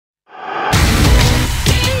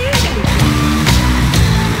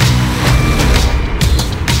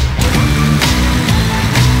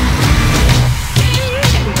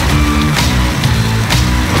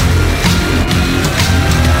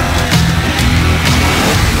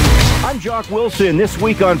Jock Wilson. This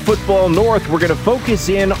week on Football North, we're going to focus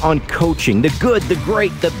in on coaching. The good, the great,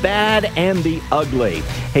 the bad, and the ugly.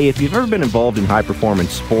 Hey, if you've ever been involved in high-performance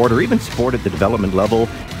sport or even sport at the development level,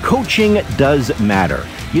 coaching does matter.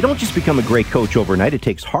 You don't just become a great coach overnight. It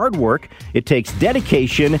takes hard work, it takes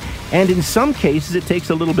dedication, and in some cases, it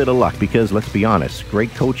takes a little bit of luck because, let's be honest,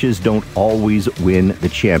 great coaches don't always win the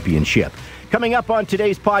championship. Coming up on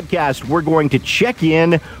today's podcast, we're going to check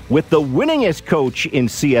in with the winningest coach in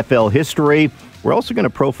CFL history. We're also going to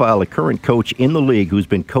profile a current coach in the league who's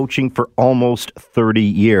been coaching for almost 30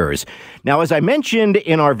 years. Now, as I mentioned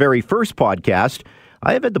in our very first podcast,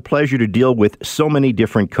 I have had the pleasure to deal with so many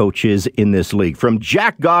different coaches in this league, from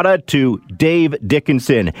Jack Gotta to Dave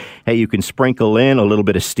Dickinson. Hey, you can sprinkle in a little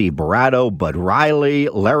bit of Steve Barato, Bud Riley,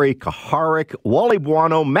 Larry Kaharick, Wally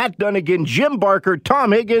Buono, Matt Dunnigan, Jim Barker,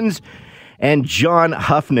 Tom Higgins, and John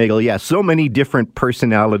Hufnagel. Yeah, so many different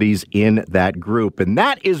personalities in that group. And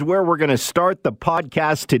that is where we're going to start the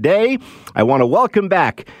podcast today. I want to welcome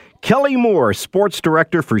back Kelly Moore, sports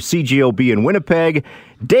director for CJOB in Winnipeg,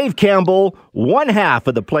 Dave Campbell, one half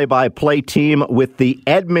of the play-by-play team with the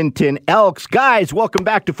Edmonton Elks. Guys, welcome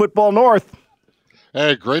back to Football North.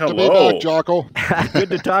 Hey, great to be back, Jocko.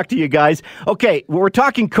 Good to talk to you guys. Okay, we're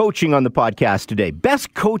talking coaching on the podcast today.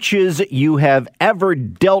 Best coaches you have ever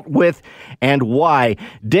dealt with and why.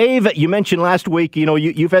 Dave, you mentioned last week,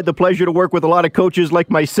 you've had the pleasure to work with a lot of coaches like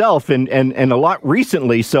myself and a lot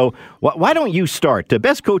recently. So why don't you start? The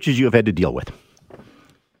best coaches you have had to deal with.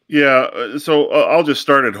 Yeah, so I'll just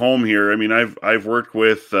start at home here. I mean, I've worked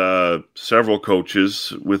with several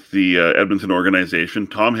coaches with the Edmonton organization: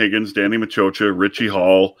 Tom Higgins, Danny Machocha, Richie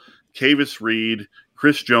Hall, Kavis Reed,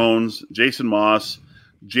 Chris Jones, Jason Moss,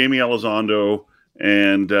 Jamie Elizondo,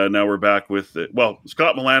 and now we're back with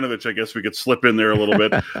Scott Milanovich. I guess we could slip in there a little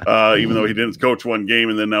bit, even though he didn't coach one game,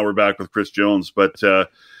 and then now we're back with Chris Jones. But I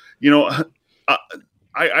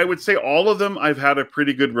would say all of them I've had a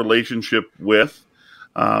pretty good relationship with.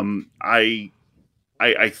 I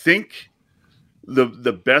think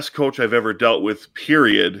the best coach I've ever dealt with,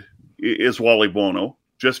 period, is Wally Buono,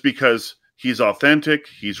 just because he's authentic,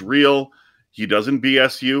 he's real, he doesn't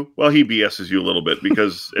BS you. Well, he BSs you a little bit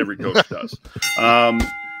because every coach does.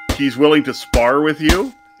 He's willing to spar with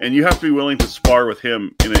you, and you have to be willing to spar with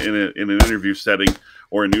him in an interview setting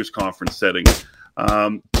or a news conference setting.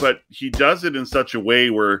 But he does it in such a way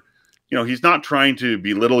where he's not trying to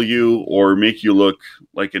belittle you or make you look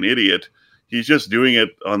like an idiot. He's just doing it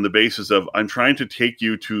on the basis of, I'm trying to take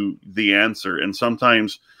you to the answer. And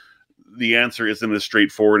sometimes the answer isn't as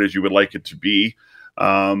straightforward as you would like it to be.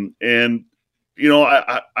 I'm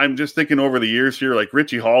just thinking over the years here, like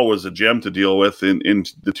Richie Hall was a gem to deal with in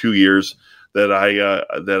the 2 years that I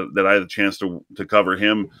had a chance to cover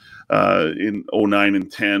him in 2009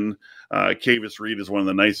 and 2010. Kavis Reed is one of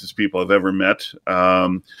the nicest people I've ever met.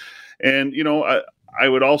 And I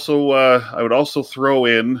would also throw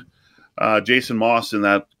in Jason Moss in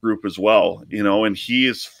that group as well. And he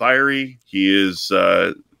is fiery. He is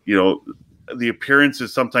the appearance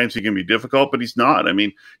is sometimes he can be difficult, but he's not. I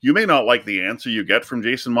mean, you may not like the answer you get from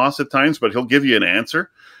Jason Moss at times, but he'll give you an answer,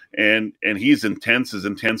 and he's intense as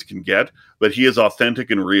intense can get. But he is authentic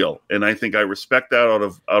and real, and I think I respect that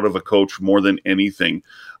out of a coach more than anything.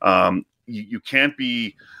 You can't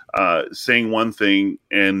be saying one thing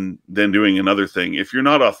and then doing another thing. If you're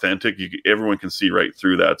not authentic, everyone can see right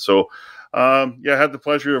through that. So, I had the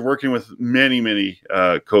pleasure of working with many, many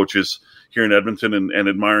coaches here in Edmonton and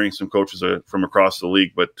admiring some coaches from across the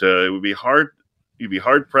league. But you'd be hard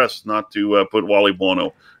pressed not to put Wally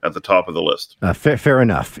Buono at the top of the list. Fair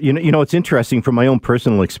enough. It's interesting from my own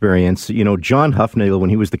personal experience. John Hufnagel, when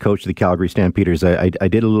he was the coach of the Calgary Stampeders, I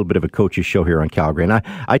did a little bit of a coach's show here on Calgary, and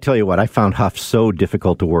I tell you what, I found Huff so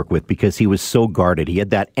difficult to work with because he was so guarded. He had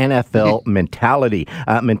that NFL mentality.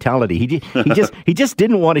 He just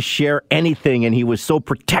didn't want to share anything, and he was so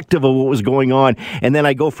protective of what was going on. And then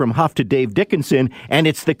I go from Huff to Dave Dickinson, and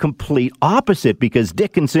it's the complete opposite because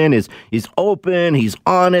Dickinson is open, he's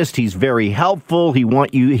honest, he's very helpful. He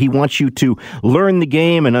wants you to learn the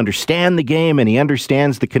game and understand the game, and he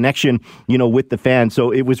understands the connection, with the fans.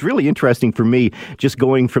 So it was really interesting for me just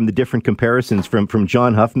going from the different comparisons from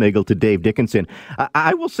John Hufnagel to Dave Dickinson.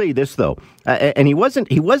 I will say this though, and he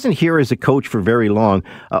wasn't here as a coach for very long.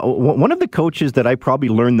 One of the coaches that I probably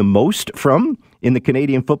learned the most from in the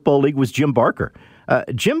Canadian Football League was Jim Barker.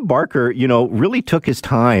 Jim Barker, really took his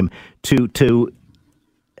time to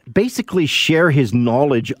basically share his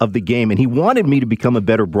knowledge of the game. And he wanted me to become a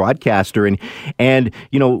better broadcaster and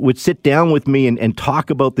would sit down with me and talk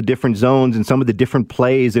about the different zones and some of the different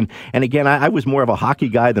plays. And again, I was more of a hockey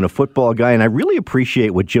guy than a football guy. And I really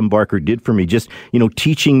appreciate what Jim Barker did for me, just,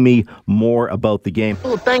 teaching me more about the game.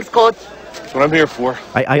 Oh, thanks, Coach. That's what I'm here for.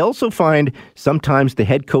 I also find sometimes the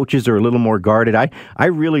head coaches are a little more guarded. I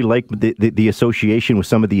really like the association with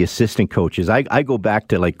some of the assistant coaches. I go back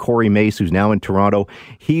to like Corey Mace, who's now in Toronto.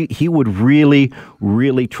 He would really,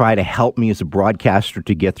 really try to help me as a broadcaster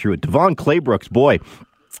to get through it. Devon Claybrooks, boy.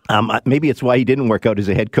 Maybe it's why he didn't work out as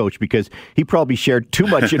a head coach, because he probably shared too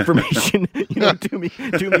much information, to me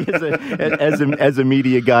as a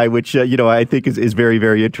media guy, which I think is very,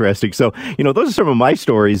 very interesting. So, those are some of my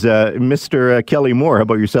stories. Mr. Kelly Moore, how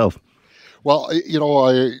about yourself? Well,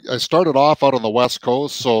 I started off out on the West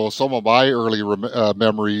Coast, so some of my early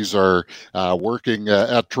memories are working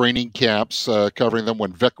at training camps, covering them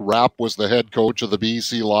when Vic Rapp was the head coach of the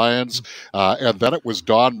BC Lions, and then it was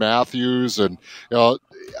Don Matthews, and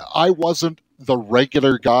I wasn't the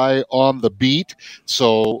regular guy on the beat,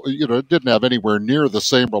 so it didn't have anywhere near the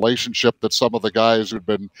same relationship that some of the guys who'd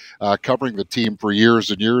been covering the team for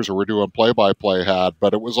years and years or were doing play-by-play had.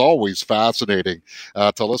 But it was always fascinating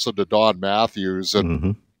to listen to Don Matthews,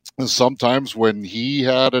 and sometimes when he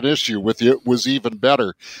had an issue with you, it was even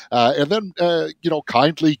better. And then,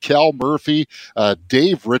 kindly Cal Murphy,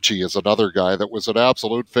 Dave Ritchie is another guy that was an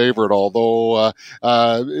absolute favorite, although,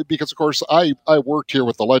 because of course I worked here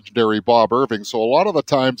with the legendary Bob Irving. So a lot of the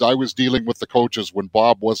times I was dealing with the coaches when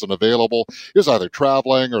Bob wasn't available. He was either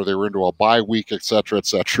traveling or they were into a bye week, et cetera, et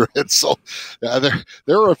cetera. And so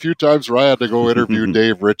there were a few times where I had to go interview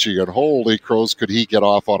Dave Ritchie, and holy crows, could he get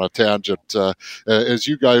off on a tangent. As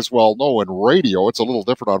you guys well know, in radio, it's a little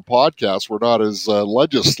different on podcasts. We're not as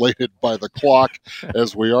legislated by the clock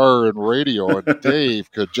as we are in radio, and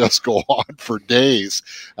Dave could just go on for days.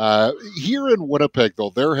 Here in Winnipeg, though,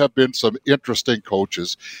 there have been some interesting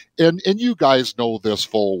coaches, and you guys know this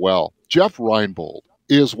full well. Jeff Reinbold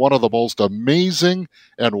is one of the most amazing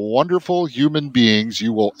and wonderful human beings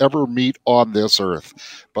you will ever meet on this earth.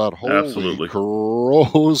 But holy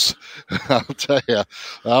crows, I'll tell you,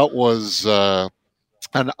 that was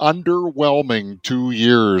an underwhelming 2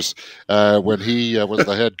 years when he was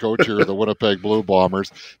the head coach here of the Winnipeg Blue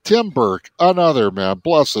Bombers. Tim Burke, another man,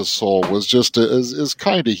 bless his soul, was just as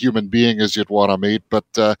kind a human being as you'd want to meet. But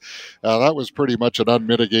that was pretty much an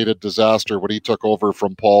unmitigated disaster when he took over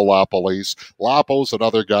from Paul LaPolice. Lapo's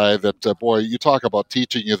another guy that, boy, you talk about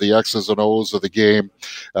teaching you the X's and O's of the game.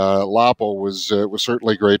 Lapo was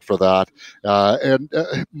certainly great for that. And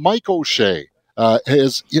Mike O'Shea.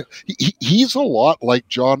 He's a lot like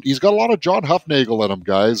John. He's got a lot of John Huffnagel in him,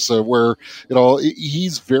 guys. Where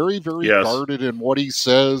he's very, very guarded in what he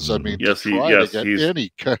says. I mean, to get any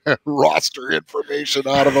kind of roster information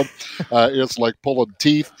out of him, it's like pulling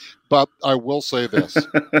teeth. But I will say this: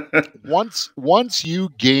 once you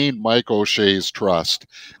gain Mike O'Shea's trust,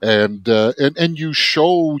 and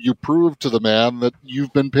you prove to the man that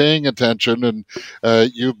you've been paying attention and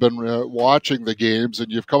you've been watching the games,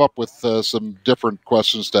 and you've come up with some different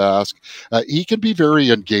questions to ask, he can be very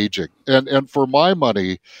engaging. And for my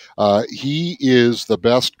money, he is the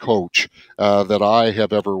best coach that I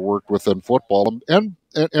have ever worked with in football, and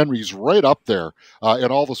he's right up there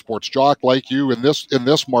in all the sports. Jock, like you, in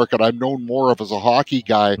this market, I'm known more of as a hockey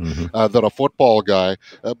guy than a football guy.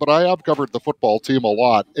 But I have covered the football team a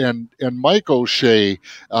lot, and Mike O'Shea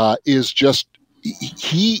is just.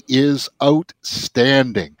 He is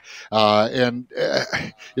outstanding,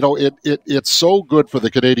 it's so good for the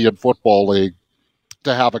Canadian Football League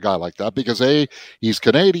to have a guy like that, because he's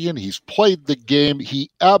Canadian, he's played the game, he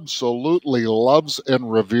absolutely loves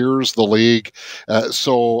and reveres the league.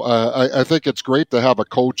 So I think it's great to have a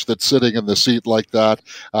coach that's sitting in the seat like that,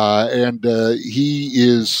 and he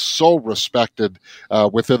is so respected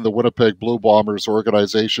within the Winnipeg Blue Bombers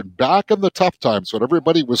organization. Back in the tough times when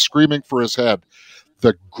everybody was screaming for his head,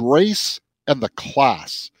 the grace and the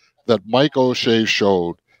class that Mike O'Shea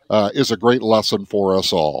showed is a great lesson for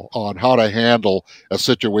us all on how to handle a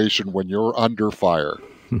situation when you're under fire.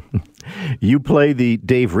 You play the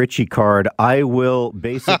Dave Ritchie card. I will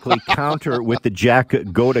basically counter with the Jack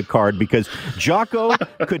Goda card, because Jocko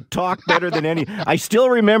could talk better than any. I still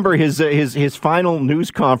remember his final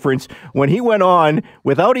news conference when he went on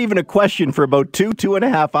without even a question for about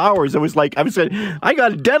 2.5 hours. I was saying, I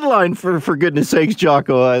got a deadline for goodness sakes,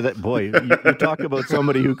 Jocko. Boy, you talk about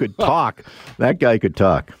somebody who could talk. That guy could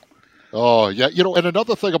talk. Oh, yeah. And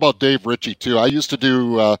another thing about Dave Ritchie, too, I used to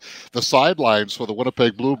do the sidelines for the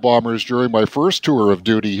Winnipeg Blue Bombers during my first tour of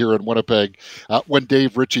duty here in Winnipeg when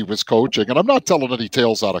Dave Ritchie was coaching. And I'm not telling any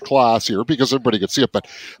tales out of class here because everybody could see it, but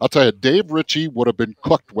I'll tell you, Dave Ritchie would have been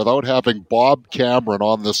cooked without having Bob Cameron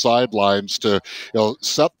on the sidelines to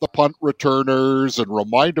set the punt returners and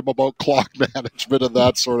remind him about clock management and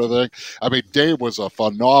that sort of thing. I mean, Dave was a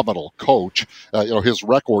phenomenal coach. His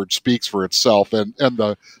record speaks for itself, and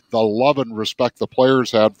the love and respect the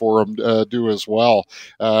players had for him do as well.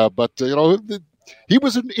 But he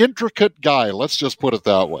was an intricate guy. Let's just put it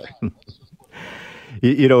that way.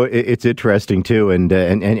 It's interesting too,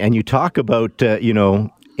 and you talk about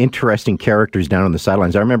interesting characters down on the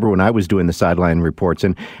sidelines. I remember when I was doing the sideline reports,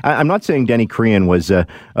 and I'm not saying Denny Crean was a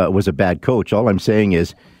bad coach. All I'm saying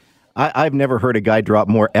is I've never heard a guy drop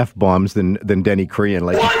more F-bombs than Denny Crean.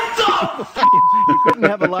 Like, you couldn't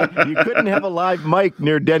have a live mic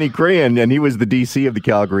near Denny Crean, and he was the DC of the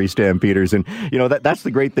Calgary Stampeders. And that's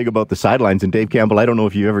the great thing about the sidelines. And Dave Campbell, I don't know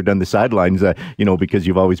if you've ever done the sidelines, because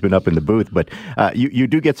you've always been up in the booth, but you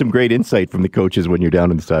do get some great insight from the coaches when you're down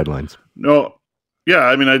in the sidelines. No. Yeah,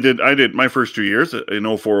 I mean, I did my first 2 years in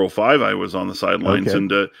 04-05. I was on the sidelines, okay.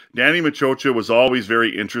 And Danny Machocha was always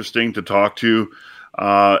very interesting to talk to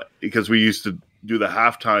because we used to do the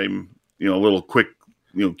halftime, little quick,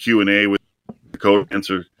 Q&A with the coach,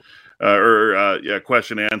 answer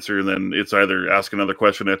question answer, and then it's either ask another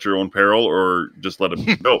question at your own peril or just let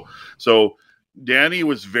him go. So Danny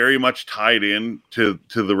was very much tied in to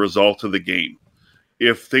the result of the game.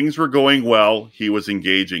 If things were going well, he was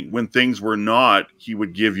engaging. When things were not, he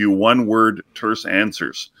would give you one-word terse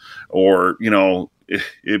answers. Or,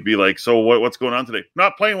 it'd be like, so what's going on today?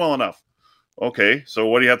 Not playing well enough. Okay, so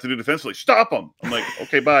what do you have to do defensively? Stop him. I'm like,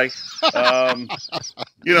 okay, bye.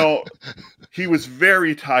 He was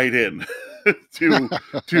very tied in to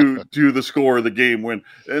the score of the game.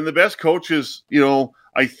 And the best coaches,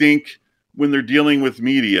 I think when they're dealing with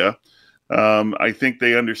media, I think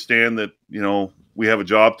they understand that, we have a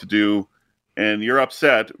job to do, and you're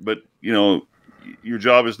upset, but your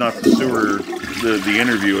job is not to sewer the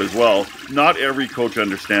interview as well. Not every coach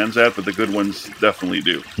understands that, but the good ones definitely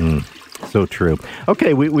do. So true.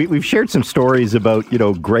 Okay, we've shared some stories about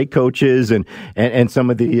great coaches and some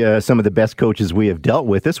of the best coaches we have dealt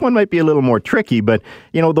with. This one might be a little more tricky, but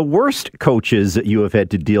the worst coaches that you have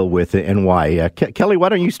had to deal with and why. Kelly, why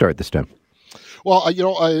don't you start this time? Well,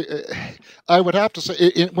 I would have to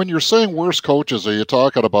say, when you're saying worst coaches, are you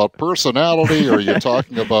talking about personality, or are you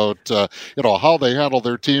talking about, how they handle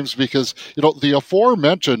their teams? Because, the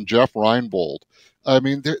aforementioned Jeff Reinbold, I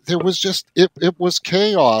mean, there was just, it was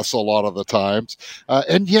chaos a lot of the times.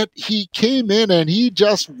 And yet he came in and he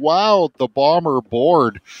just wowed the Bomber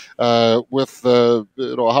board with,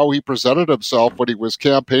 how he presented himself when he was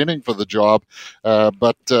campaigning for the job.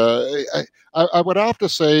 But I would have to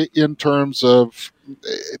say, in terms of,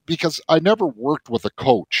 because I never worked with a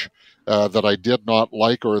coach that I did not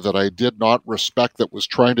like or that I did not respect, that was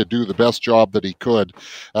trying to do the best job that he could.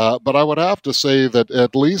 But I would have to say that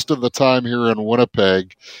at least in the time here in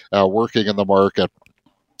Winnipeg, working in the market,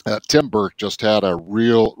 Tim Burke just had a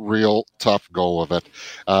real tough go of it.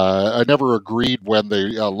 I never agreed when they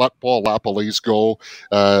let Paul LaPolice go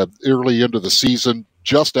early into the season,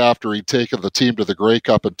 just after he'd taken the team to the Grey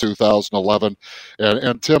Cup in 2011.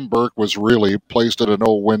 And Tim Burke was really placed in a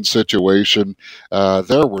no-win situation.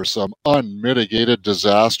 There were some unmitigated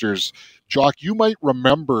disasters. Jock, you might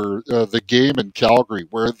remember the game in Calgary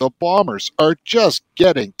where the Bombers are just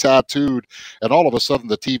getting tattooed, and all of a sudden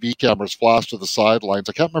the TV cameras flash to the sidelines.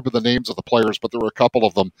 I can't remember the names of the players, but there were a couple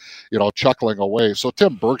of them, chuckling away. So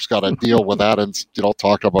Tim Burke's got to deal with that and,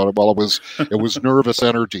 talk about it. Well, it was nervous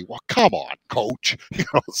energy. Well, come on, coach.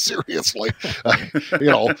 Seriously.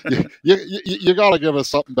 You got to give us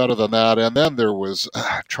something better than that. And then there was,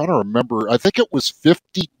 I'm trying to remember, I think it was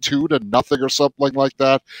 52-0 or something like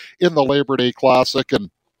that in the Labor Day Classic. And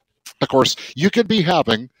of course, you could be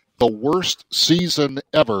having the worst season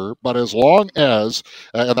ever, but as long as,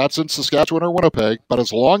 and that's in Saskatchewan or Winnipeg, but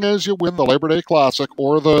as long as you win the Labor Day Classic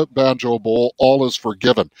or the Banjo Bowl, all is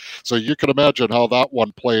forgiven. So you can imagine how that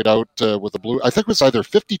one played out with the Blue. I think it was either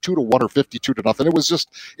 52-1 or 52-0.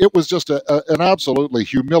 It was just an absolutely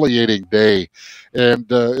humiliating day. And,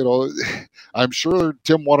 I'm sure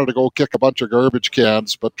Tim wanted to go kick a bunch of garbage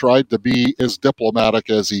cans, but tried to be as diplomatic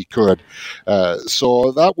as he could.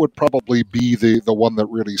 So that would probably be the one that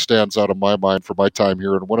really stands out in my mind for my time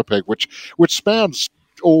here in Winnipeg, which spans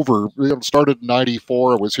over. Started in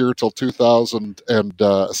 '94. I was here till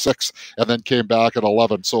 2006, and then came back at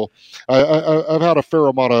 11. So I've had a fair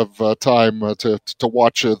amount of time to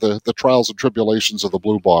watch the trials and tribulations of the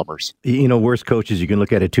Blue Bombers. Worst coaches, you can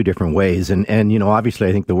look at it two different ways. And obviously,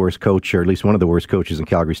 I think the worst coach, or at least one of the worst coaches in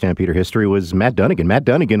Calgary Stampeder history, was Matt Dunnigan. Matt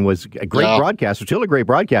Dunnigan was a great broadcaster, still a great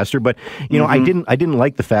broadcaster. But, I didn't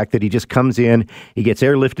like the fact that he just comes in, he gets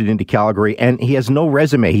airlifted into Calgary, and he has no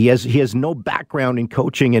resume. He has no background in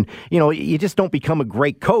coaching. And, you just don't become a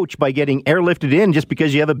great coach by getting airlifted in just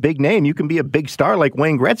because you have a big name. You can be a big star like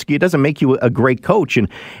Wayne Gretzky. It doesn't make you a great coach.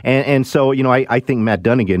 And so, I think Matt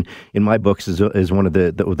Dunnigan, in my books, is one of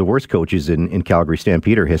the worst coaches in Calgary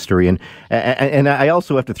Stampeder history. And I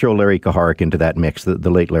also have to throw Larry Kaharik into that mix, the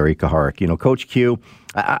late Larry Kaharik. Coach Q,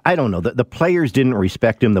 I don't know. The players didn't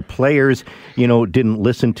respect him. The players, didn't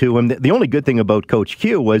listen to him. The only good thing about Coach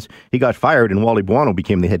Q was he got fired and Wally Buono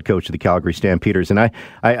became the head coach of the Calgary Stampeders. And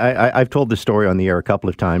I've told this story on the air a couple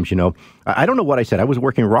of times. I don't know what I said. I was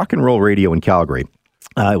working rock and roll radio in Calgary.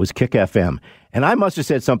 It was Kick FM. And I must have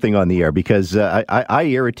said something on the air because I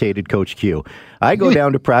irritated Coach Q. I go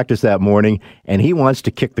down to practice that morning, and he wants to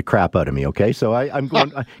kick the crap out of me, okay? So I'm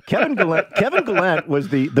going... Kevin Gallant was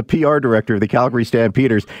the PR director of the Calgary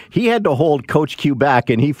Stampeders. He had to hold Coach Q back,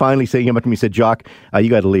 and he finally came up to me and said, Jock, you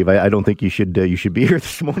got to leave. I don't think you should be here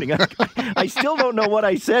this morning. I still don't know what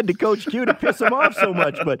I said to Coach Q to piss him off so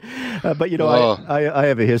much, but I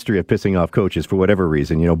have a history of pissing off coaches for whatever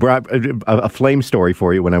reason. A Flame story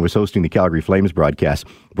for you. When I was hosting the Calgary Flames broadcast,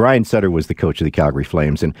 Brian Sutter was the coach of the Calgary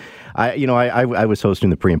Flames, and I was hosting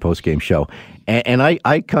the pre and post game show, and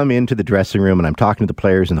I come into the dressing room and I'm talking to the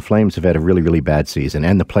players, and the Flames have had a really, really bad season,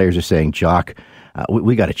 and the players are saying, Jock,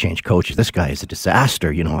 we got to change coaches. This guy is a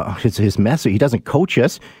disaster. His message, he doesn't coach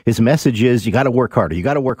us. His message is, you got to work harder. You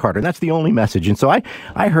got to work harder. And that's the only message. And so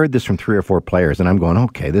I heard this from 3 or 4 players, and I'm going,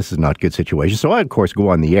 okay, this is not a good situation. So I, of course, go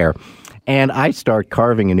on the air. And I start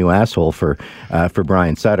carving a new asshole for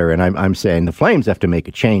Brian Sutter, and I'm saying the Flames have to make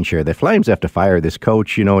a change here. The Flames have to fire this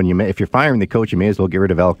coach, and if you're firing the coach, you may as well get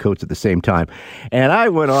rid of Al Coates at the same time. And I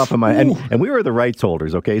went off on my and we were the rights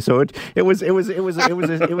holders, okay. So it was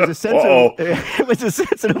a sensitive it was a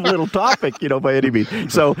sensitive little topic, by any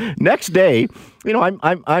means. So next day,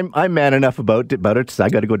 I'm man enough about it. So I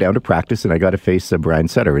got to go down to practice and I got to face Brian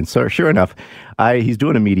Sutter. And so sure enough, he's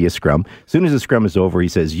doing a media scrum. As soon as the scrum is over, he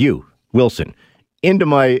says, "You, Wilson, into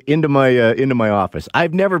my office."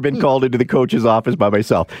 I've never been called into the coach's office by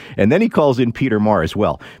myself. And then he calls in Peter Marr as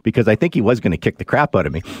well, because I think he was going to kick the crap out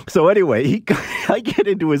of me. So anyway, I get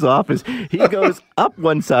into his office. He goes up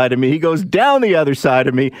one side of me. He goes down the other side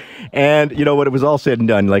of me. And when it was all said and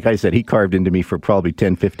done, like I said, he carved into me for probably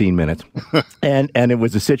 10, 15 minutes. And it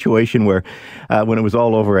was a situation where when it was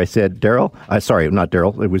all over, I said, sorry, not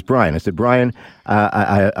Daryl, it was Brian. I said, Brian,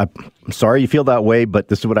 I'm sorry you feel that way, but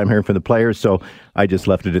this is what I'm hearing from the players. So I just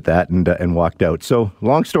left it at that and walked out. So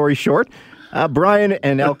long story short, Brian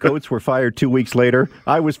and Al Coates were fired 2 weeks later.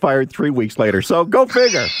 I was fired 3 weeks later. So go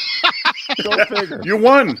figure. Go figure. You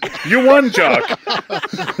won, Jock.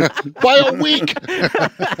 By a week.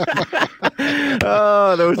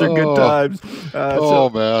 Oh, those are good times.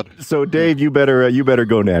 Man. So Dave, you better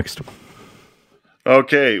go next.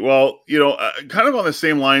 Okay, well, kind of on the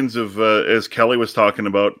same lines of as Kelly was talking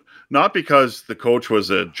about, not because the coach was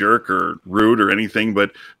a jerk or rude or anything,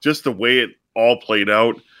 but just the way it all played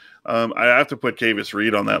out. I have to put Kavis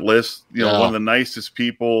Reed on that list. One of the nicest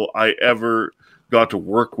people I ever got to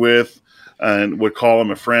work with and would call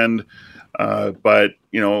him a friend. But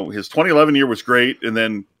his 2011 year was great, and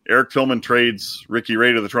then Eric Tillman trades Ricky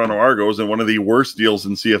Ray to the Toronto Argos in one of the worst deals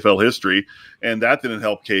in CFL history, and that didn't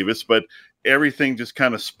help Kavis, but everything just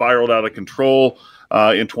kind of spiraled out of control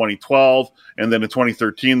in 2012. And then in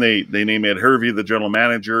 2013, they named Ed Hervey the general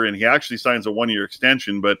manager, and he actually signs a 1-year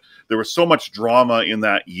extension. But there was so much drama in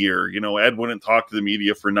that year. Ed wouldn't talk to the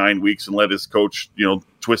media for 9 weeks and let his coach,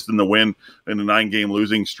 twist in the wind in a 9-game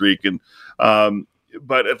losing streak. And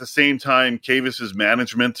but at the same time, Kavis's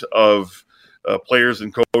management of players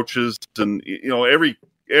and coaches, and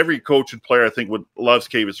every coach and player I think loves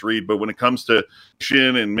Kavis Reed, but when it comes to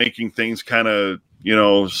action and making things kind of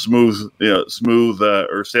smooth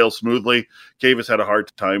or sail smoothly, Kavis had a hard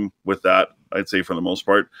time with that, I'd say, for the most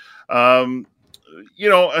part.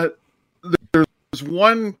 There's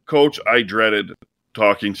one coach I dreaded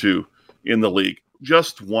talking to in the league,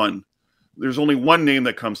 just one. There's only one name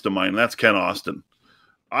that comes to mind, and that's Ken Austin.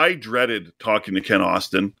 I dreaded talking to Ken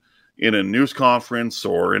Austin in a news conference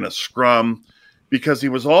or in a scrum, because he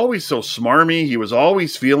was always so smarmy. He was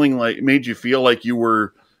always made you feel like you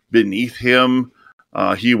were beneath him.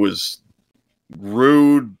 He was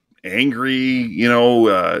rude, angry,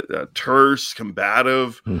 terse,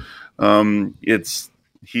 combative.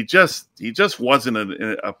 He just wasn't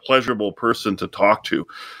a pleasurable person to talk to.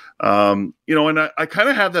 And I kind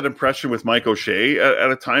of had that impression with Mike O'Shea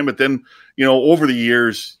at a time, but then, over the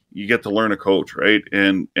years you get to learn a coach, right?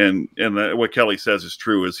 And what Kelly says is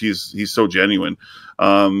true, is he's so genuine.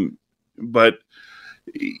 But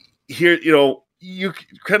here,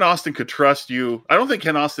 Ken Austin could trust you. I don't think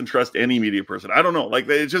Ken Austin trusts any media person. I don't know. Like,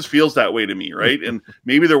 it just feels that way to me, right? And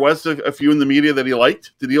maybe there was a few in the media that he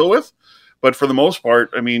liked to deal with, but for the most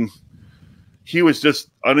part, I mean, he was just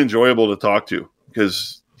unenjoyable to talk to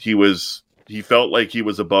because he felt like he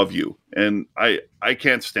was above you. And I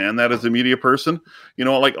can't stand that as a media person.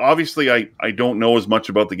 Obviously I don't know as much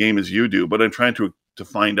about the game as you do, but I'm trying to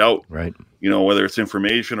find out, right? Whether it's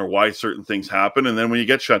information or why certain things happen. And then when you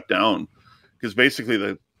get shut down, because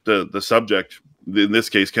basically the subject, in this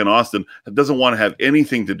case, Ken Austin, doesn't want to have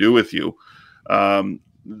anything to do with you.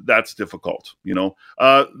 That's difficult, on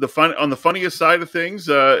the funniest side of things,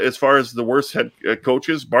 as far as the worst head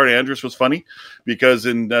coaches, Bart Andrus was funny because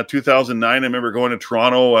in 2009, I remember going to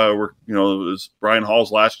Toronto, where, it was Brian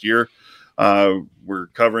Hall's last year. We're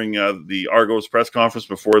covering the Argos press conference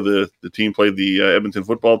before the team played the Edmonton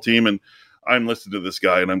football team. And I'm listening to this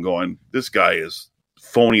guy and I'm going, this guy is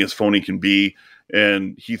phony as phony can be.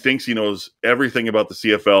 And he thinks he knows everything about the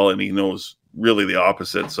CFL and he knows really the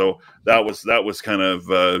opposite. So that was kind of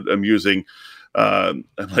amusing. I'm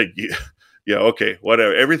like, yeah, okay,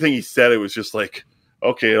 whatever. Everything he said, it was just like,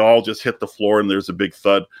 okay, it all just hit the floor and there's a big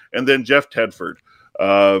thud. And then Jeff Tedford,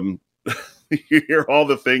 you hear all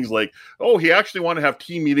the things like, oh, he actually wanted to have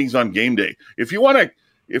team meetings on game day. If you want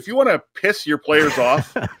to piss your players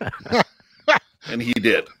off, and he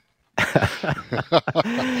did.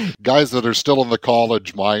 Guys that are still in the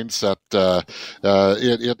college mindset,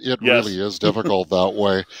 it yes. Really is difficult that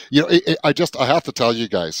way. I have to tell you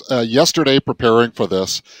guys, yesterday preparing for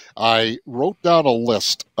this, I wrote down a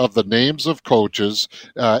list of the names of coaches,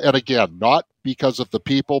 and again, not because of the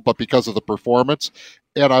people, but because of the performance.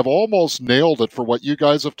 And I've almost nailed it for what you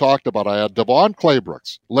guys have talked about. I had Devon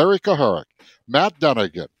Claybrooks, Larry Kuharich, Matt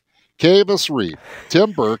Dunnigan, Kavis Reed,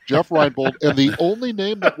 Tim Burke, Jeff Reinbold, and the only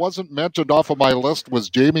name that wasn't mentioned off of my list was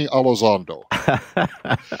Jamie Elizondo.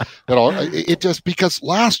 It just, because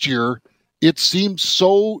last year it seemed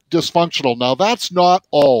so dysfunctional. Now, that's not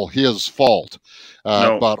all his fault,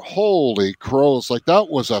 no. But holy crows, like that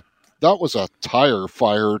was a tire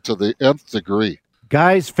fire to the nth degree.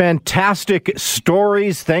 Guys, fantastic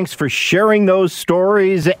stories. Thanks for sharing those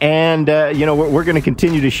stories. And, we're going to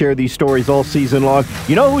continue to share these stories all season long.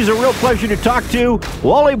 You know who's a real pleasure to talk to?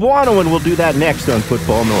 Wally Buono, and we'll do that next on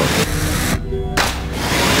Football North.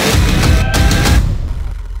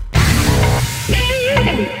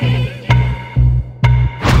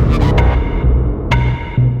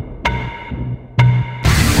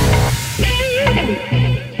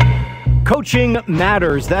 Coaching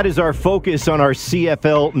matters. That is our focus on our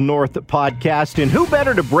CFL North podcast. And who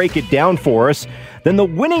better to break it down for us than the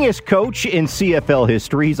winningest coach in CFL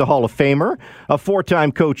history? He's a Hall of Famer, a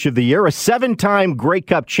 4-time Coach of the Year, a 7-time Grey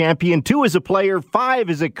Cup champion, 2 as a player, 5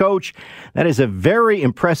 as a coach. That is a very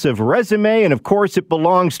impressive resume. And, of course, it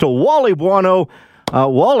belongs to Wally Buono.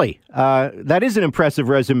 Wally, that is an impressive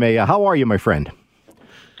resume. How are you, my friend?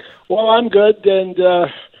 Well, I'm good. And,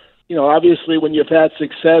 obviously when you've had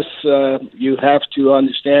success, you have to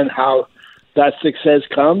understand how that success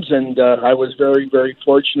comes. And I was very, very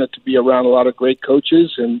fortunate to be around a lot of great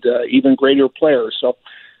coaches and even greater players. So,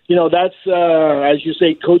 that's, as you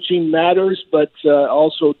say, coaching matters, but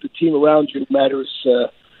also the team around you matters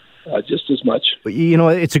just as much.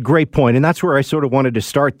 It's a great point, and that's where I sort of wanted to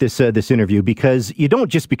start this interview, because you don't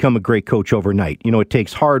just become a great coach overnight. It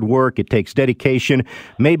takes hard work, it takes dedication,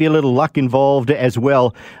 maybe a little luck involved as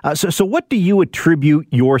well. So what do you attribute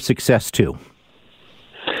your success to?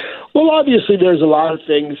 Well, obviously there's a lot of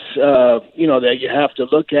things, that you have to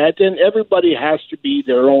look at, and everybody has to be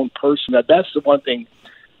their own person. That's the one thing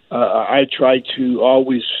I try to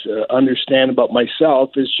always understand about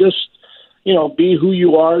myself, is just, be who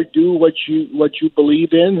you are, do what you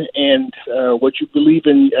believe in, and what you believe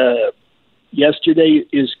in yesterday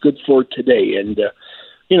is good for today. And,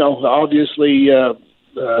 obviously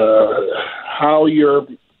how you're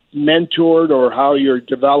mentored or how you're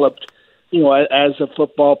developed, as a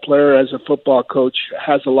football player, as a football coach,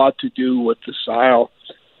 has a lot to do with the style,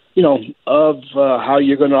 of how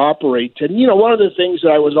you're going to operate. And, one of the things that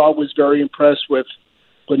I was always very impressed with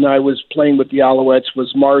when I was playing with the Alouettes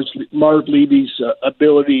was Marv Levy's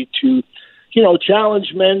ability to,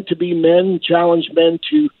 challenge men to be men, challenge men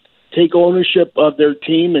to, take ownership of their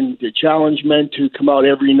team and to challenge men to come out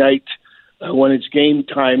every night when it's game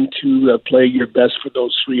time to play your best for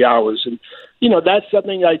those 3 hours. And, that's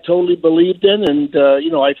something I totally believed in. And,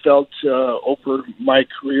 I felt over my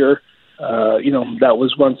career, that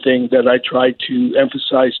was one thing that I tried to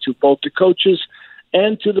emphasize to both the coaches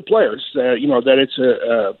and to the players, that it's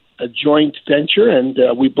a joint venture and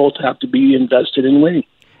we both have to be invested in winning.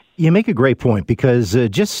 You make a great point because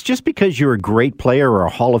just because you're a great player or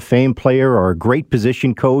a Hall of Fame player or a great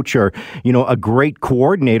position coach or, a great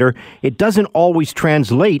coordinator, it doesn't always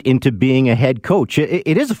translate into being a head coach.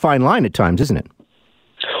 It is a fine line at times, isn't it?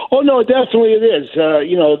 Oh, no, definitely it is. As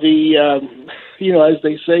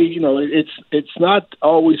they say, it's not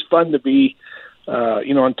always fun to be,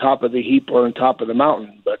 on top of the heap or on top of the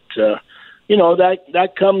mountain. But,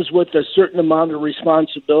 that comes with a certain amount of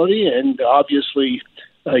responsibility, and obviously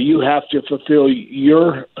you have to fulfill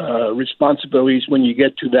your responsibilities when you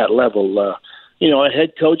get to that level. A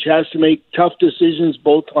head coach has to make tough decisions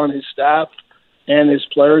both on his staff and his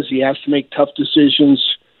players. He has to make tough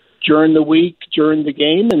decisions during the week, during the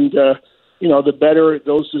game, and the better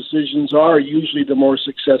those decisions are, usually the more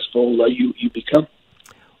successful you become.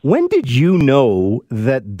 When did you know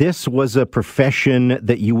that this was a profession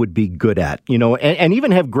that you would be good at, and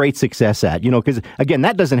even have great success at, because, again,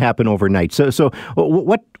 that doesn't happen overnight. So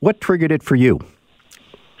what triggered it for you?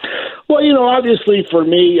 Well, obviously for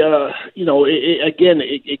me,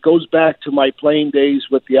 it goes back to my playing days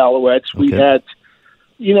with the Alouettes. We had,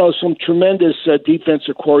 some tremendous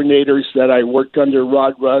defensive coordinators that I worked under,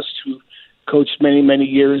 Rod Rust, who coached many, many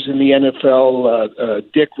years in the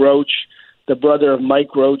NFL, Dick Roach, the brother of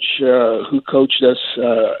Mike Roach, who coached us,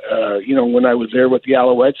 when I was there with the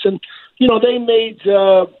Alouettes. And, they made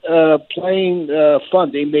playing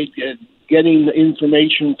fun. They made getting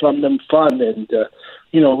information from them fun. And, it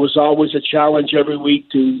was always a challenge every week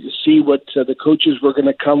to see what the coaches were going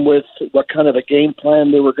to come with, what kind of a game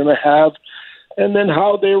plan they were going to have, and then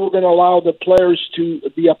how they were going to allow the players to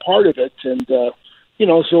be a part of it. And,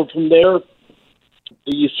 so from there,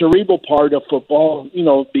 the cerebral part of football,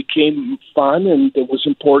 became fun and it was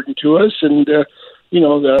important to us. And, the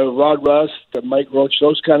Rod Rust, the Mike Roach,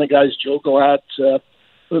 those kind of guys, Joe Galat,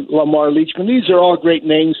 Lamar Leachman, these are all great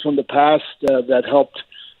names from the past that helped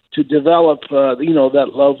to develop, that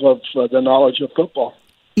love of the knowledge of football.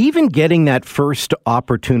 Even getting that first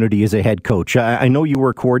opportunity as a head coach, I know you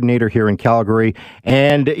were a coordinator here in Calgary,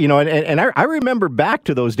 and I remember back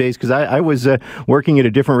to those days because I was working at a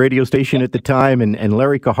different radio station at the time, and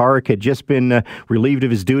Larry Kaharik had just been relieved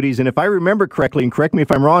of his duties. And if I remember correctly, and correct me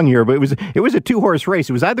if I'm wrong here, but it was a 2-horse race.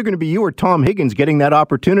 It was either going to be you or Tom Higgins getting that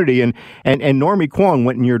opportunity, and Normie Kwong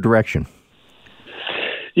went in your direction.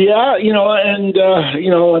 Yeah,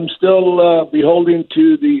 I'm still beholden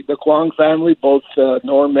to the Kwong family, both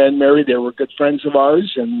Norm and Mary. They were good friends of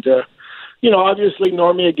ours. And, obviously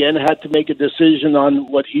Normie, again, had to make a decision on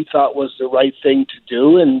what he thought was the right thing to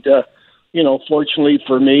do. And, fortunately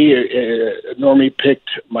for me, Normie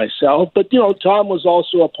picked myself. But, Tom was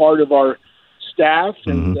also a part of our staff,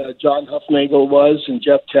 and John Huffnagel was, and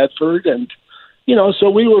Jeff Tedford, and so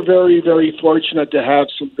we were very, very fortunate to have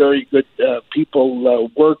some very good people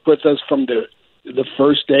work with us from the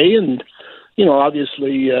first day. And,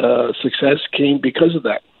 obviously success came because of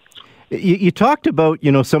that. You talked about,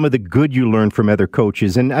 some of the good you learned from other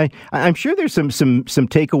coaches. And I'm sure there's some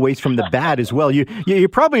takeaways from the bad as well. You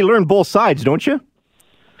probably learn both sides, don't you?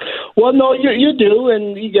 Well, no, you do.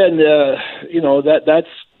 And again, that's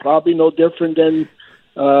probably no different than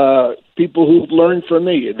people who've learned from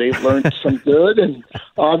me. They've learned some good, and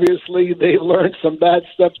obviously they've learned some bad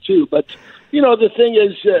stuff too. But, the thing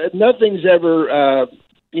is, nothing's ever,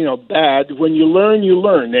 bad. When you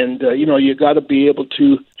learn. And, you got to be able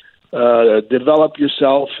to develop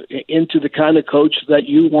yourself into the kind of coach that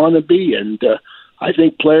you want to be. And I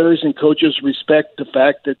think players and coaches respect the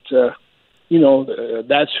fact that,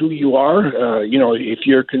 that's who you are. If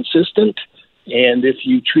you're consistent, and if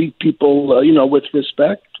you treat people, with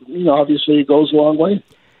respect, obviously it goes a long way.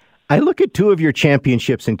 I look at 2 of your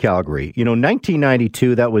championships in Calgary.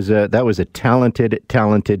 1992, that was a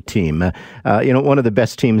talented team. One of the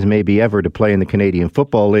best teams maybe ever to play in the Canadian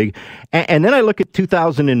Football League. And then I look at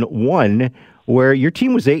 2001, where your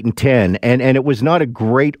team was 8-10, and it was not a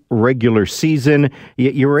great regular season.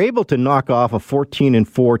 You were able to knock off a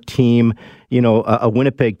 14-4 team, a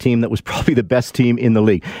Winnipeg team that was probably the best team in the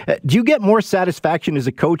league. Do you get more satisfaction as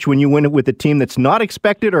a coach when you win it with a team that's not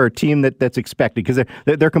expected or a team that's expected? Because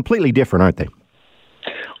they're completely different, aren't they?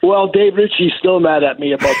 Well, Dave Ritchie's still mad at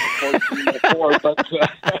me about the 14-4, but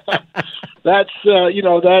that's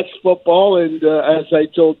football. And as I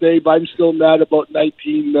told Dave, I'm still mad about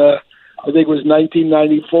I think it was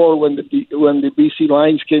 1994 when the BC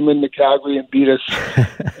Lions came into Calgary and beat us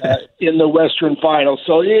in the Western Final.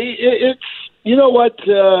 So it's you know what,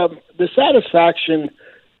 the satisfaction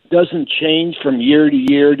doesn't change from year to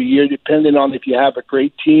year to year, depending on if you have a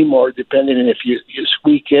great team or depending on if you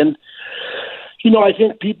squeak in. I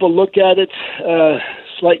think people look at it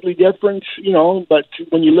slightly different, but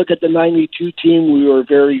when you look at the 92 team, we were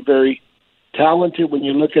very, very talented. When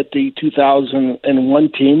you look at the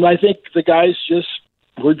 2001 team, I think the guys just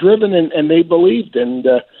were driven and they believed. And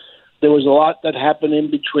there was a lot that happened in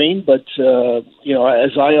between. But,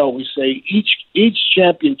 as I always say, each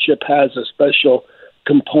championship has a special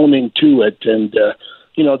component to it. And,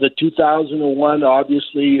 the 2001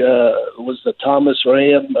 obviously was the Thomas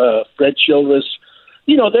Rham, Fred Childress.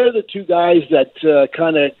 They're the two guys that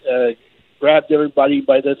kind of grabbed everybody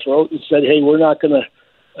by the throat and said, hey, we're not going to,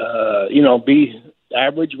 be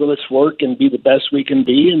average. Well, let's work and be the best we can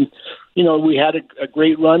be. And, we had a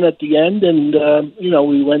great run at the end. And,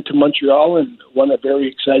 we went to Montreal and won a very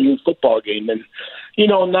exciting football game. And,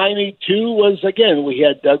 92 was, again, we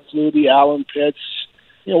had Doug Flutie, Alan Pitts.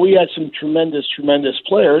 We had some tremendous, tremendous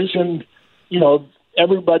players. And,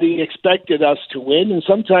 everybody expected us to win. And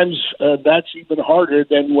sometimes that's even harder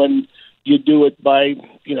than when you do it by,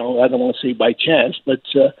 I don't want to say by chance, but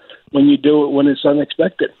when you do it when it's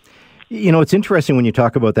unexpected. It's interesting when you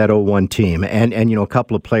talk about that 01 team and a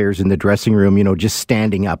couple of players in the dressing room, just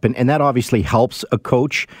standing up. And that obviously helps a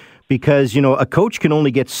coach because, a coach can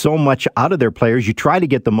only get so much out of their players. You try to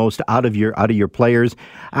get the most out of your players.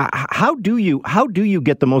 How do you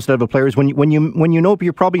get the most out of the players when you know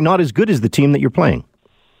you're probably not as good as the team that you're playing?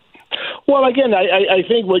 Well, again, I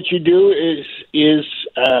think what you do is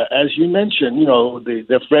as you mentioned,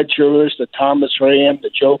 the Fred Childress, the Thomas Rham, the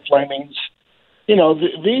Joe Flemings.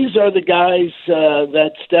 These are the guys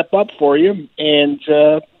that step up for you, and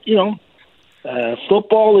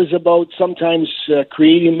football is about sometimes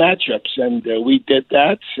creating matchups, and we did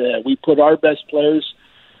that. We put our best players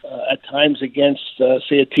at times against,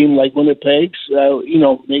 say, a team like Winnipeg's,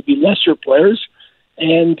 maybe lesser players,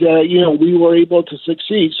 and, we were able to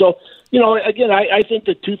succeed. So, again, I think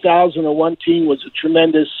the 2001 team was a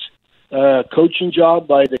tremendous coaching job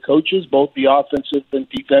by the coaches, both the offensive and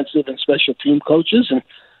defensive and special team coaches, and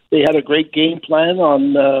they had a great game plan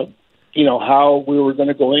on how we were going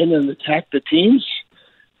to go in and attack the teams.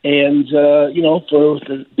 And, for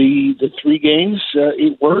the three games,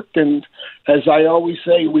 it worked. And as I always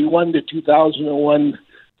say, we won the 2001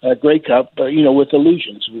 Grey Cup, with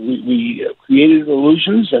illusions. We created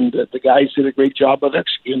illusions, and the guys did a great job of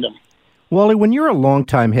executing them. Wally, when you're a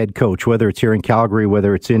longtime head coach, whether it's here in Calgary,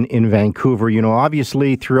 whether it's in Vancouver,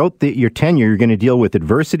 obviously throughout your tenure, you're going to deal with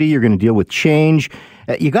adversity, you're going to deal with change.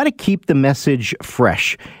 You got to keep the message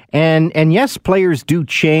fresh. And yes, players do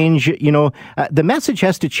change. The message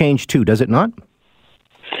has to change too, does it not?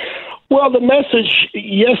 Well, the message,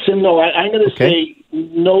 yes and no. I'm going to say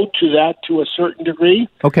no to that to a certain degree.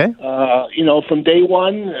 Okay. From day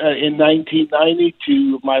one in 1990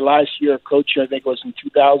 to my last year of coaching, I think it was in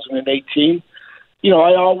 2018, I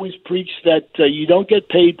always preach that you don't get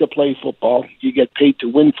paid to play football. You get paid to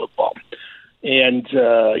win football. And,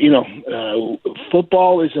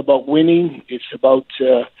 football is about winning. It's about,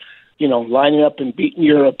 lining up and beating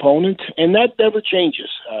your opponent. And that never changes.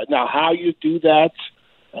 Now, how you do that,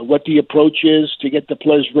 what the approach is to get the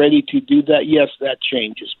players ready to do that, yes, that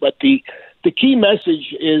changes. But the key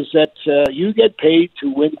message is that you get paid to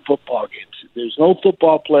win football games. There's no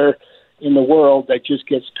football player in the world that just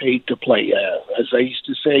gets paid to play. As I used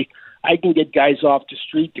to say, I can get guys off the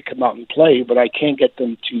street to come out and play, but I can't get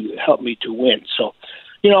them to help me to win. So,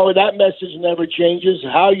 that message never changes.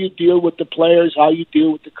 How you deal with the players, how you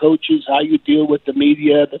deal with the coaches, how you deal with the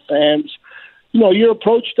media, the fans, your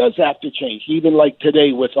approach does have to change. Even like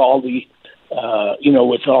today with all the,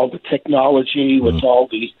 with all the technology, with all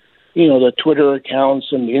the, the Twitter accounts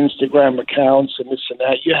and the Instagram accounts and this and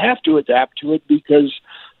that, you have to adapt to it because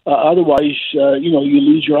otherwise, you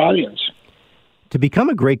lose your audience. To become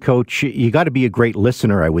a great coach, you got to be a great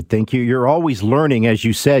listener, I would think. You're always learning, as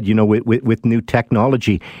you said, with new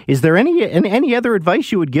technology. Is there any other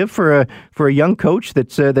advice you would give for a young coach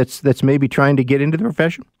that's maybe trying to get into the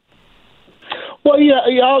profession? Well, yeah,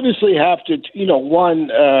 you obviously have to,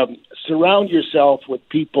 surround yourself with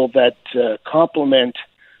people that complement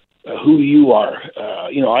who you are.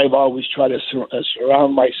 I've always tried to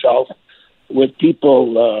surround myself with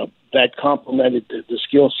people that complemented the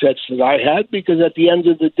skill sets that I had, because at the end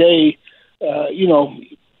of the day,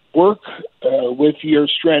 work with your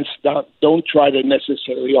strengths. Don't try to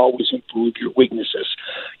necessarily always improve your weaknesses.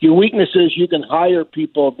 Your weaknesses, you can hire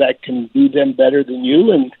people that can do them better than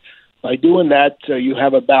you, and by doing that, you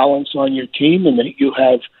have a balance on your team, and that you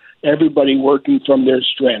have everybody working from their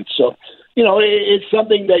strengths. So, it's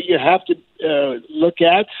something that you have to look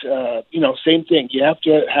at. Same thing. You have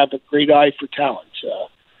to have a great eye for talent.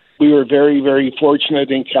 We were very, very fortunate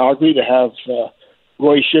in Calgary to have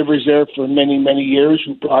Roy Shivers there for many, many years,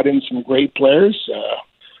 who brought in some great players,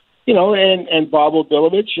 and Bob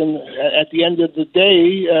Obilovich. And at the end of the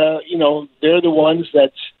day, they're the ones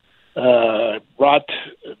that brought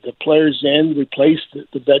the players in, replaced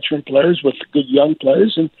the veteran players with good young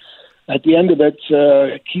players. And at the end of it,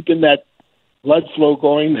 keeping that blood flow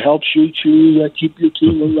going helps you to keep your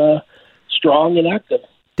team strong and active.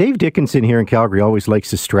 Dave Dickinson here in Calgary always likes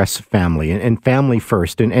to stress family and family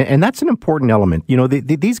first. And that's an important element.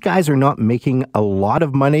 These guys are not making a lot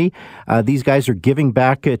of money. These guys are giving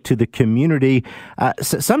back to the community.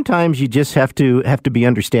 Sometimes you just have to be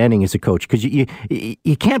understanding as a coach, because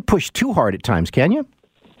you can't push too hard at times, can you?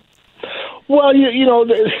 Well,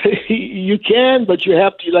 you can, but you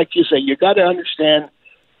have to, like you say, you got to understand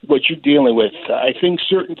what you're dealing with. I think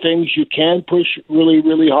certain things you can push really,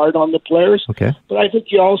 really hard on the players. Okay. But I think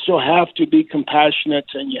you also have to be compassionate,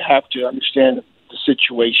 and you have to understand the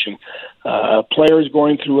situation. Players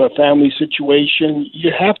going through a family situation,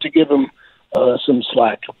 you have to give them some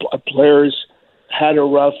slack. Players had a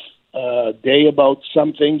rough day about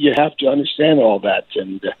something. You have to understand all that.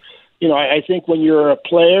 And, I think when you're a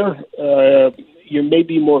player, you may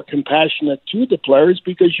be more compassionate to the players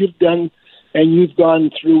because you've gone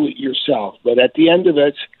through it yourself. But at the end of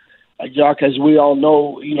it, Jock, as we all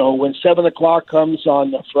know, when 7 o'clock comes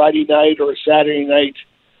on a Friday night or a Saturday night,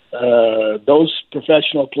 those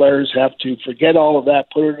professional players have to forget all of that,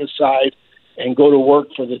 put it aside, and go to work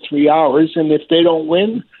for the 3 hours. And if they don't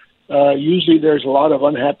win, usually there's a lot of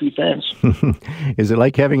unhappy fans. Is it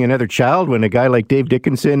like having another child when a guy like Dave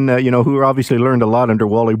Dickinson, who obviously learned a lot under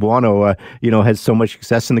Wally Buono, has so much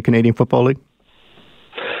success in the Canadian Football League?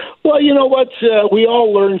 Well, you know what? We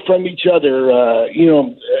all learn from each other.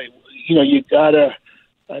 You gotta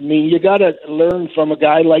learn from a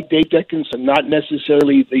guy like Dave Dickinson, not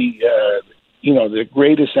necessarily the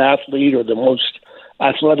greatest athlete or the most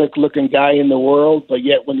athletic-looking guy in the world, but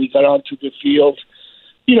yet when he got onto the field,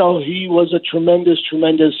 he was a tremendous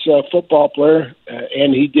football player,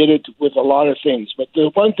 and he did it with a lot of things. But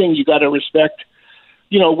the one thing you got to respect,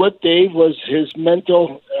 with Dave, was his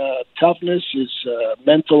mental toughness, his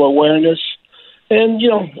mental awareness, and,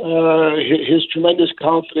 his tremendous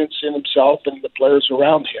confidence in himself and the players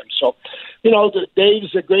around him. So,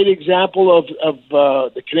 Dave's a great example of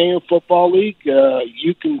the Canadian Football League.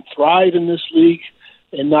 You can thrive in this league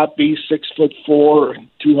and not be 6'4",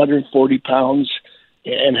 240 pounds,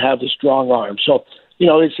 and have a strong arm. So,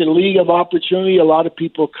 it's a league of opportunity. A lot of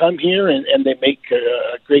people come here and they make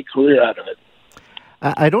a great career out of it.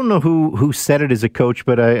 I don't know who said it as a coach,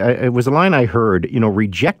 but it was a line I heard,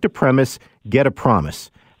 reject a premise, get a promise.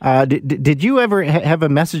 Did you ever have a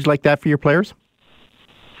message like that for your players?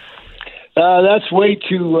 That's way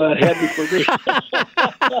too heavy for me.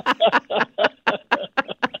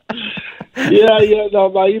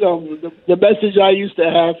 The message I used to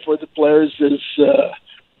have for the players is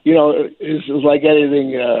like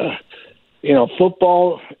anything.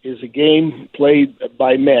 Football is a game played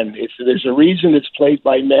by men. There's a reason it's played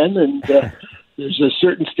by men, and there's a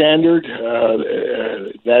certain standard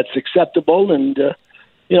that's acceptable. And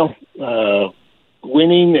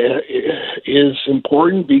winning is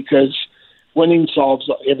important because winning solves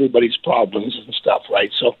everybody's problems and stuff,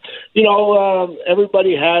 right? So,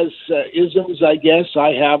 everybody has isms, I guess.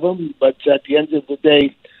 I have them, but at the end of the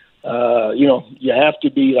day, you have to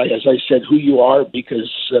be, like, as I said, who you are,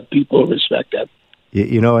 because people respect that.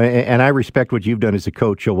 And I respect what you've done as a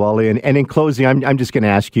coach, Wally. And in closing, I'm just going to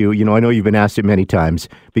ask you, I know you've been asked it many times,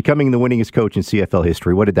 becoming the winningest coach in CFL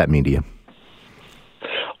history, what did that mean to you?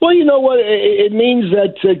 Well, you know what? It means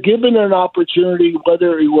that given an opportunity,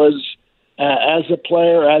 whether it was as a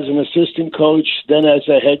player, as an assistant coach, then as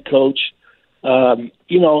a head coach,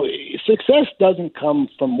 success doesn't come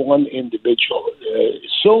from one individual.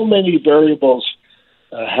 So many variables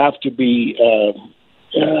have to be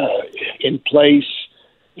in place,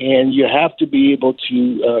 and you have to be able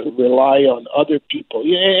to rely on other people.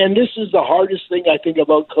 And this is the hardest thing, I think,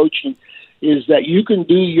 about coaching, is that you can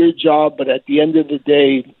do your job, but at the end of the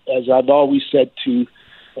day, as I've always said to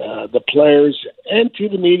the players and to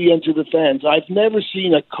the media and to the fans, I've never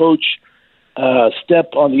seen a coach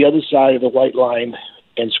step on the other side of the white line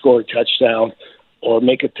and score a touchdown, or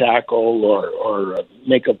make a tackle or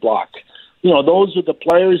make a block. Those are the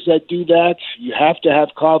players that do that. You have to have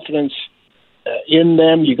confidence in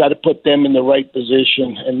them. You got to put them in the right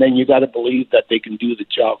position, and then you got to believe that they can do the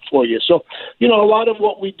job for you. So, a lot of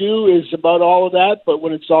what we do is about all of that, but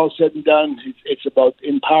when it's all said and done, it's about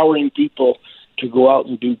empowering people to go out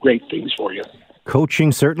and do great things for you.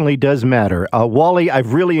 Coaching certainly does matter. Wally,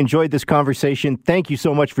 I've really enjoyed this conversation. Thank you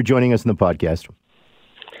so much for joining us in the podcast.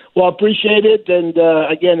 Well, I appreciate it, and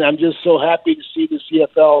again, I'm just so happy to see the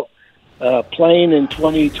CFL playing in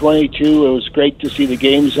 2022. It was great to see the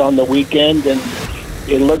games on the weekend, and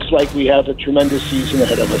it looks like we have a tremendous season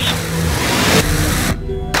ahead of us.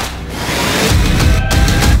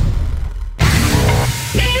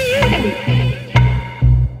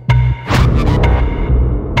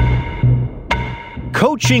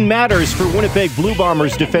 Coaching matters for Winnipeg Blue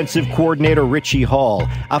Bombers defensive coordinator Richie Hall.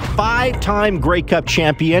 A 5-time Grey Cup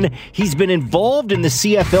champion, he's been involved in the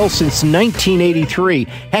CFL since 1983.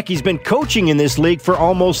 Heck, he's been coaching in this league for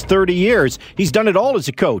almost 30 years. He's done it all as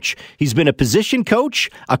a coach. He's been a position coach,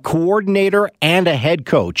 a coordinator, and a head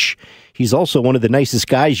coach. He's also one of the nicest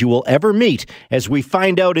guys you will ever meet, as we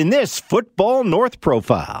find out in this Football North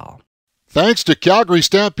profile. Thanks to Calgary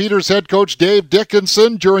Stampeders head coach Dave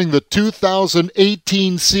Dickinson during the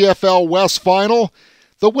 2018 CFL West Final,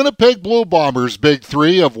 the Winnipeg Blue Bombers' big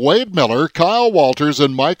three of Wade Miller, Kyle Walters,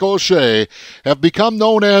 and Mike O'Shea have become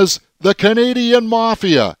known as the Canadian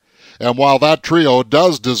Mafia. And while that trio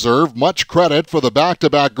does deserve much credit for the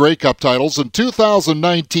back-to-back Grey Cup titles in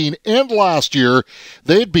 2019 and last year,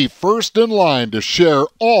 they'd be first in line to share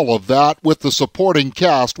all of that with the supporting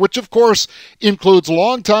cast, which of course includes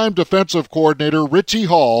longtime defensive coordinator Richie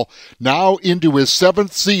Hall, now into his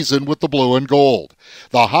 7th season with the Blue and Gold.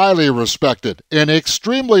 The highly respected and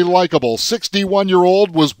extremely likable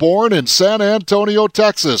 61-year-old was born in San Antonio,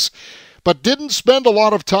 Texas, but didn't spend a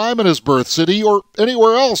lot of time in his birth city or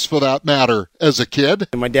anywhere else for that matter as a kid.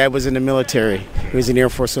 My dad was in the military. He was in the Air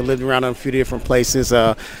Force, so lived around in a few different places,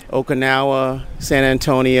 Okinawa, San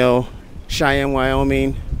Antonio, Cheyenne,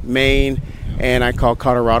 Wyoming, Maine, and I call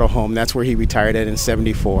Colorado home. That's where he retired at in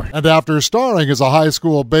 74. And after starring as a high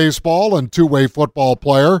school baseball and two-way football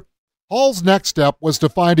player, Hall's next step was to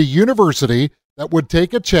find a university that would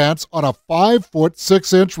take a chance on a 5-foot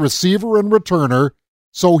 6-inch receiver and returner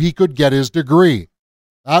so he could get his degree.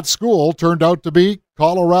 That school turned out to be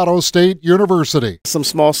Colorado State University. Some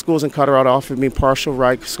small schools in Colorado offered me partial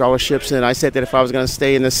right scholarships, and I said that if I was going to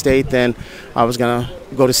stay in the state, then I was going to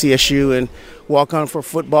go to CSU and walk on for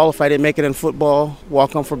football. If I didn't make it in football,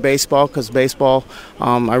 walk on for baseball, because baseball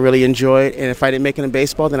I really enjoy it. And if I didn't make it in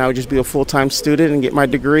baseball, then I would just be a full-time student and get my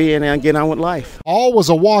degree and get on with life. Hall was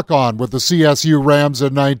a walk-on with the CSU Rams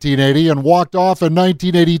in 1980 and walked off in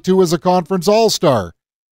 1982 as a conference all-star.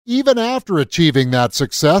 Even after achieving that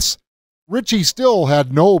success, Richie still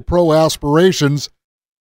had no pro aspirations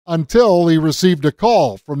until he received a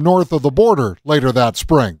call from north of the border later that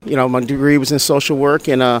spring. My degree was in social work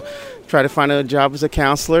and try to find a job as a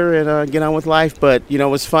counselor and get on with life. But, it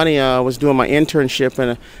was funny. I was doing my internship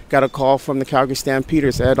and got a call from the Calgary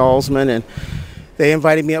Stampeders, Ed Alsman, and they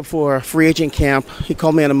invited me up for a free agent camp. He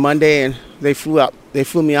called me on a Monday, and they flew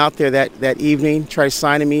me out there that evening, tried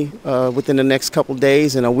signing me within the next couple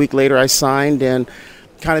days, and a week later I signed, and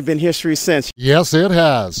kind of been history since. Yes, it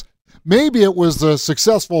has. Maybe it was the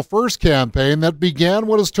successful first campaign that began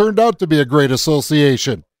what has turned out to be a great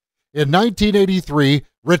association. In 1983,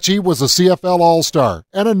 Richie was a CFL All-Star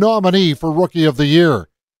and a nominee for Rookie of the Year.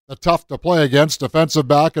 The tough-to-play-against defensive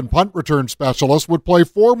back and punt return specialist would play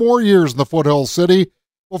 4 more years in the Foothill City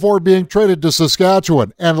before being traded to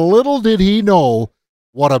Saskatchewan, and little did he know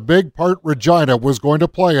what a big part Regina was going to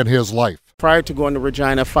play in his life. Prior to going to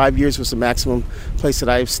Regina, 5 years was the maximum place that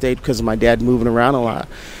I've stayed because of my dad moving around a lot.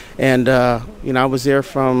 And, I was there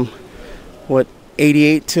from,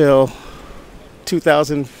 88 till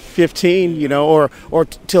 2015, or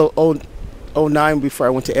till 09 before I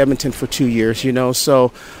went to Edmonton for 2 years,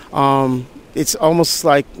 So it's almost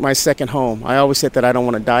like my second home. I always said that I don't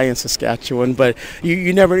want to die in Saskatchewan, but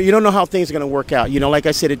you don't know how things are going to work out. Like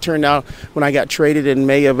I said, it turned out when I got traded in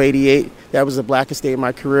May of 88, that was the blackest day of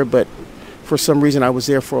my career, but for some reason I was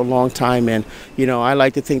there for a long time, and I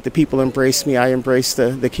like to think the people embraced me. I embraced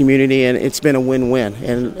the community, and it's been a win-win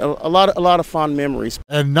and a lot of fond memories.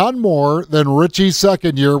 And none more than Richie's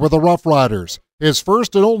second year with the Rough Riders, his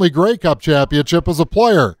first and only Grey Cup championship as a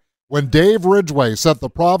player, when Dave Ridgway sent the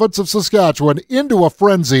province of Saskatchewan into a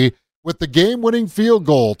frenzy with the game-winning field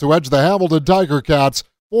goal to edge the Hamilton Tiger Cats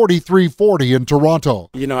 43-40 in Toronto.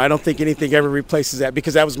 You know, I don't think anything ever replaces that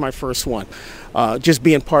because that was my first one. Just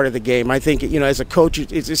being part of the game. I think, you know, as a coach,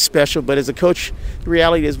 it's special, but as a coach, the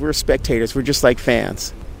reality is we're spectators. We're just like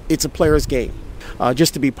fans. It's a player's game.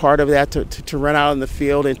 Just to be part of that, to run out in the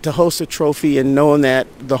field and to host a trophy and knowing that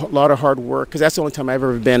a lot of hard work, because that's the only time I've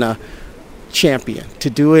ever been a champion. To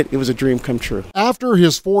do it, it was a dream come true. After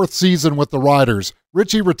his fourth season with the Riders,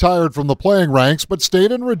 Richie retired from the playing ranks but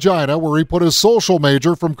stayed in Regina, where he put his social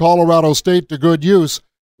major from Colorado State to good use,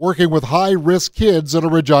 working with high-risk kids at a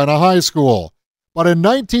Regina high school. But in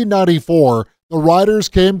 1994, the Riders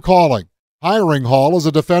came calling, hiring Hall as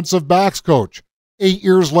a defensive backs coach. 8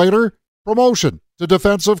 years later, promotion to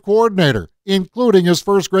defensive coordinator, including his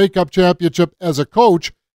first Grey Cup championship as a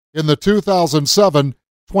coach in the 2007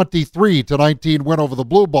 23-19 win over the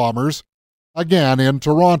Blue Bombers, again in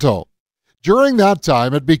Toronto. During that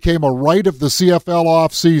time, it became a right of the CFL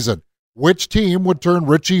offseason which team would turn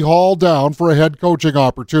Richie Hall down for a head coaching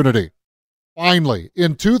opportunity. Finally,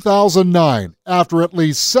 in 2009, after at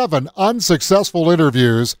least 7 unsuccessful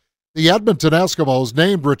interviews, the Edmonton Eskimos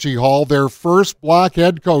named Richie Hall their first black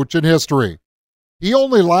head coach in history. He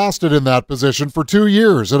only lasted in that position for 2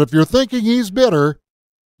 years, and if you're thinking he's bitter,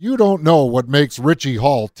 you don't know what makes Richie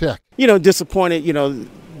Hall tick. You know, disappointed,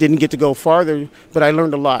 didn't get to go farther, but I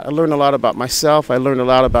learned a lot. I learned a lot about myself. I learned a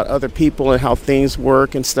lot about other people and how things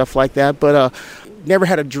work and stuff like that. But never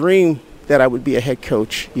had a dream that I would be a head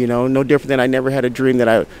coach, no different than I never had a dream that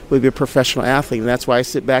I would be a professional athlete. And that's why I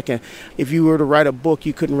sit back and if you were to write a book,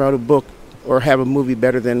 you couldn't write a book or have a movie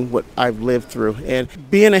better than what I've lived through. And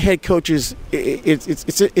being a head coach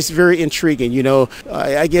it's very intriguing.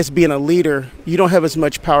 I guess being a leader, you don't have as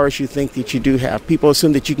much power as you think that you do have. People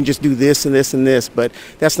assume that you can just do this and this and this, but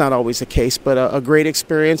that's not always the case. But a great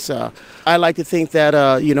experience. I like to think that,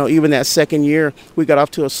 even that second year, we got off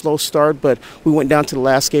to a slow start, but we went down to the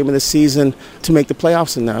last game of the season to make the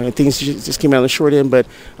playoffs, and things just came out on the short end. But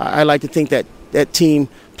I like to think that team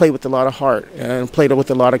played with a lot of heart and played with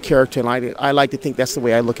a lot of character, and I like to think that's the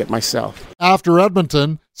way I look at myself. After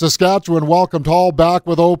Edmonton, Saskatchewan welcomed Hall back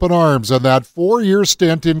with open arms, and that 4-year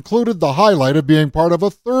stint included the highlight of being part of a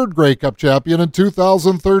third Grey Cup champion in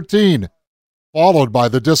 2013, followed by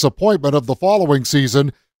the disappointment of the following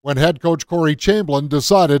season when head coach Corey Chamberlain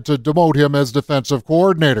decided to demote him as defensive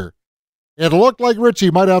coordinator. It looked like Richie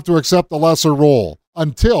might have to accept the lesser role,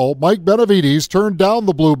 until Mike Benavides turned down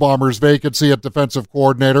the Blue Bombers' vacancy at defensive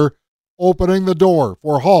coordinator, opening the door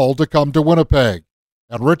for Hall to come to Winnipeg.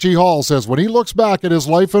 And Richie Hall says when he looks back at his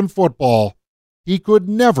life in football, he could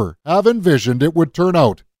never have envisioned it would turn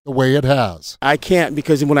out the way it has. I can't,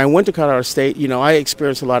 because when I went to Colorado State, I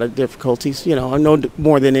experienced a lot of difficulties. I know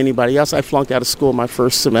more than anybody else. I flunked out of school my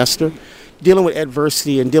first semester. Dealing with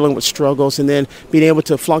adversity and dealing with struggles, and then being able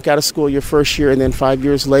to flunk out of school your first year, and then 5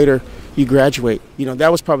 years later you graduate.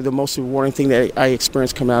 That was probably the most rewarding thing that I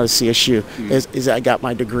experienced coming out of CSU, is I got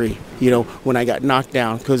my degree, when I got knocked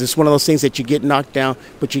down, because it's one of those things that you get knocked down,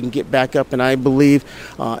 but you can get back up. And I believe,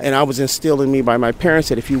 and I was instilled in me by my parents,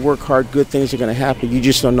 that if you work hard, good things are going to happen. You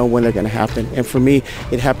just don't know when they're going to happen. And for me,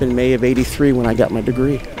 it happened in May of '83 when I got my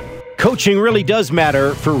degree. Coaching really does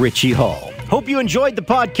matter for Richie Hall. Hope you enjoyed the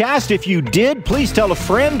podcast. If you did, please tell a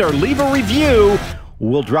friend or leave a review.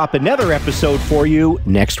 We'll drop another episode for you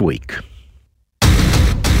next week.